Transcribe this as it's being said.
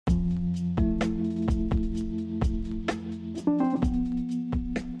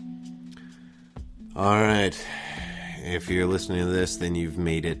All right. If you're listening to this, then you've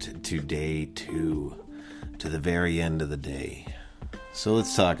made it to day 2, to the very end of the day. So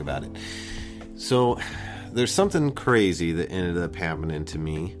let's talk about it. So there's something crazy that ended up happening to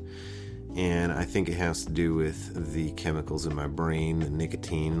me, and I think it has to do with the chemicals in my brain, the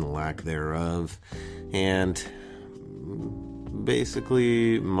nicotine, the lack thereof, and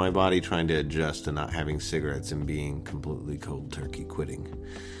basically my body trying to adjust to not having cigarettes and being completely cold turkey quitting.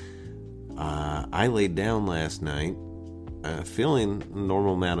 I laid down last night feeling a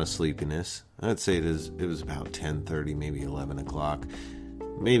normal amount of sleepiness. I'd say it was about 10:30, maybe 11 o'clock,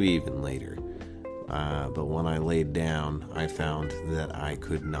 maybe even later. But when I laid down, I found that I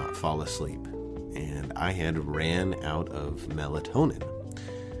could not fall asleep, and I had ran out of melatonin.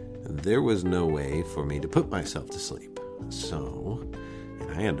 There was no way for me to put myself to sleep. So, and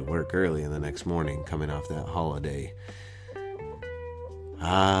I had to work early in the next morning coming off that holiday.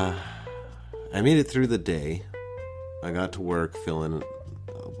 I made it through the day. I got to work feeling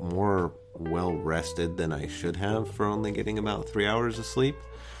more well rested than I should have for only getting about 3 hours of sleep.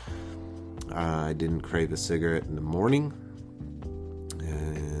 I didn't crave a cigarette in the morning,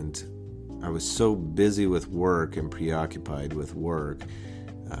 and I was so busy with work and preoccupied with work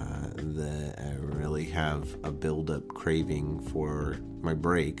that I really have a build-up craving for my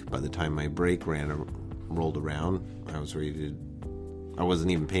break. By the time my break rolled around, I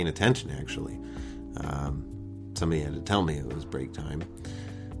wasn't even paying attention, actually. Somebody had to tell me it was break time,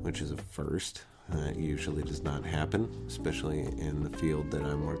 which is a first. That usually does not happen, especially in the field that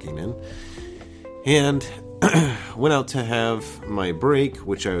I'm working in. And went out to have my break,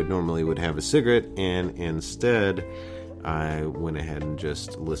 which I normally would have a cigarette, and instead I went ahead and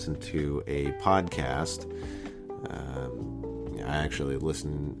just listened to a podcast. I actually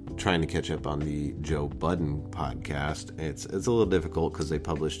listened, trying to catch up on the Joe Budden podcast. It's a little difficult because they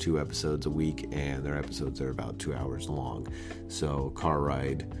publish 2 episodes a week, and their episodes are about 2 hours long. So car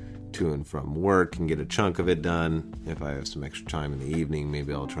ride to and from work and get a chunk of it done. If I have some extra time in the evening,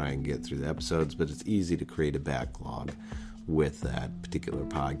 maybe I'll try and get through the episodes, but it's easy to create a backlog with that particular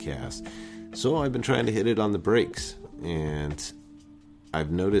podcast. So I've been trying to hit it on the breaks, and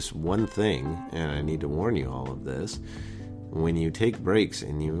I've noticed one thing, and I need to warn you all of this. When you take breaks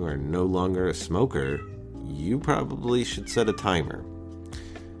and you are no longer a smoker, you probably should set a timer.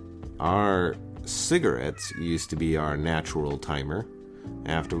 Our cigarettes used to be our natural timer.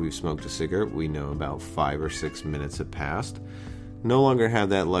 After we've smoked a cigarette, we know about 5 or 6 minutes have passed. No longer have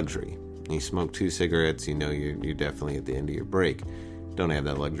that luxury. You smoke 2 cigarettes, you know you're definitely at the end of your break. Don't have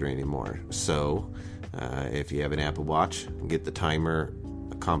that luxury anymore. So, if you have an Apple Watch, get the timer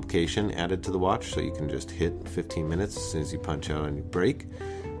complication added to the watch so you can just hit 15 minutes as soon as you punch out on your break,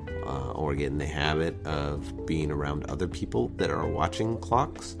 or get in the habit of being around other people that are watching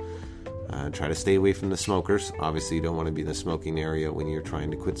clocks. Try to stay away from the smokers. Obviously, you don't want to be in the smoking area when you're trying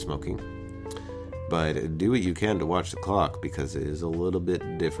to quit smoking. But do what you can to watch the clock, because it is a little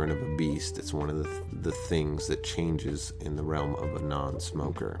bit different of a beast. It's one of the things that changes in the realm of a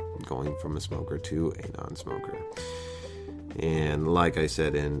non-smoker, going from a smoker to a non-smoker. And like I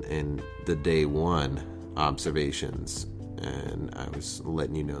said in the day 1 observations, and I was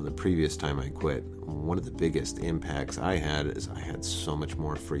letting you know the previous time I quit, one of the biggest impacts I had is I had so much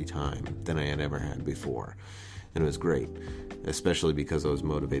more free time than I had ever had before. And it was great, especially because I was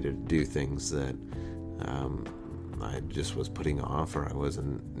motivated to do things that I just was putting off, or I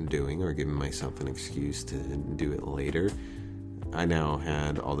wasn't doing, or giving myself an excuse to do it later. I now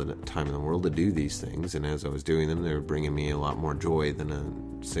had all the time in the world to do these things, and as I was doing them, they were bringing me a lot more joy than a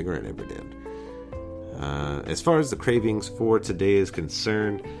cigarette ever did. As far as the cravings for today is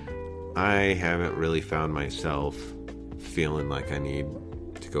concerned, I haven't really found myself feeling like I need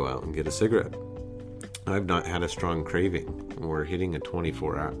to go out and get a cigarette. I've not had a strong craving. We're hitting a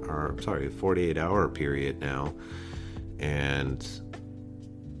 48-hour period now, and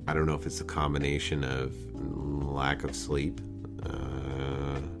I don't know if it's a combination of lack of sleep.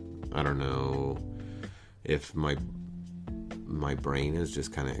 I don't know if my brain has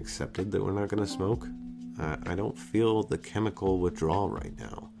just kind of accepted that we're not going to smoke. I don't feel the chemical withdrawal right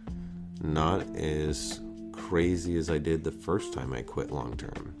now. Not as crazy as I did the first time I quit long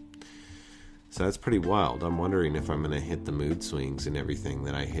term. So that's pretty wild. I'm wondering if I'm going to hit the mood swings and everything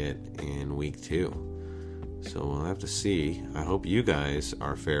that I hit in week 2. So we'll have to see. I hope you guys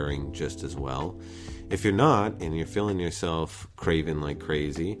are faring just as well. If you're not, and you're feeling yourself craving like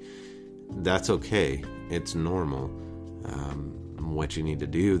crazy, that's okay. It's normal. What you need to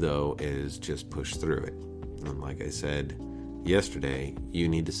do, though, is just push through it. And like I said yesterday, you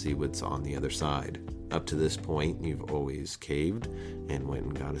need to see what's on the other side. up to this point, you've always caved and went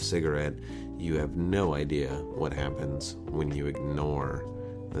and got a cigarette. You have no idea what happens when you ignore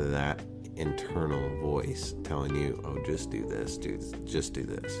that internal voice telling you, oh, just do this, just do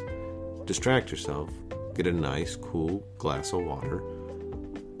this. Distract yourself. Get a nice, cool glass of water.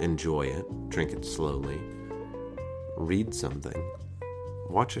 Enjoy it. Drink it slowly. Read something.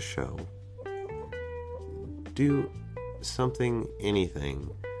 Watch a show. Do something, anything,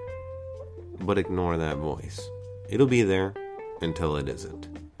 but ignore that voice. It'll be there until it isn't.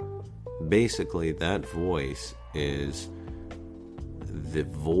 Basically, that voice is the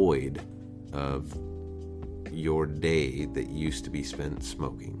void of your day that used to be spent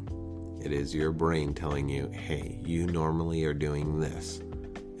smoking. It is your brain telling you, hey, you normally are doing this,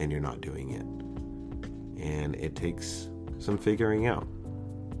 and you're not doing it. And it takes some figuring out.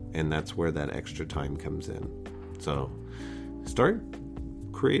 And that's where that extra time comes in. So start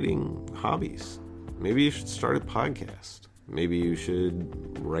creating hobbies. Maybe you should start a podcast. Maybe you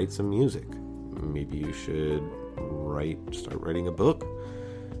should write some music. Maybe you should start writing a book.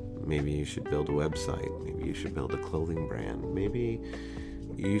 Maybe you should build a website. Maybe you should build a clothing brand. Maybe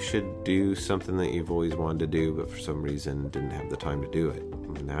you should do something that you've always wanted to do, but for some reason didn't have the time to do it.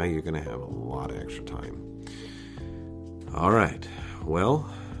 Now you're going to have a lot of extra time. All right.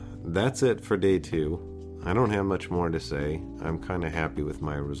 Well, that's it for day 2. I don't have much more to say. I'm kind of happy with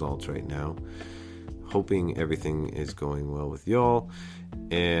my results right now. Hoping everything is going well with y'all.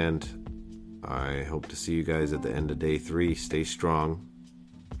 And I hope to see you guys at the end of day 3. Stay strong.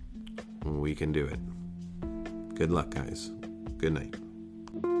 We can do it. Good luck, guys. Good night.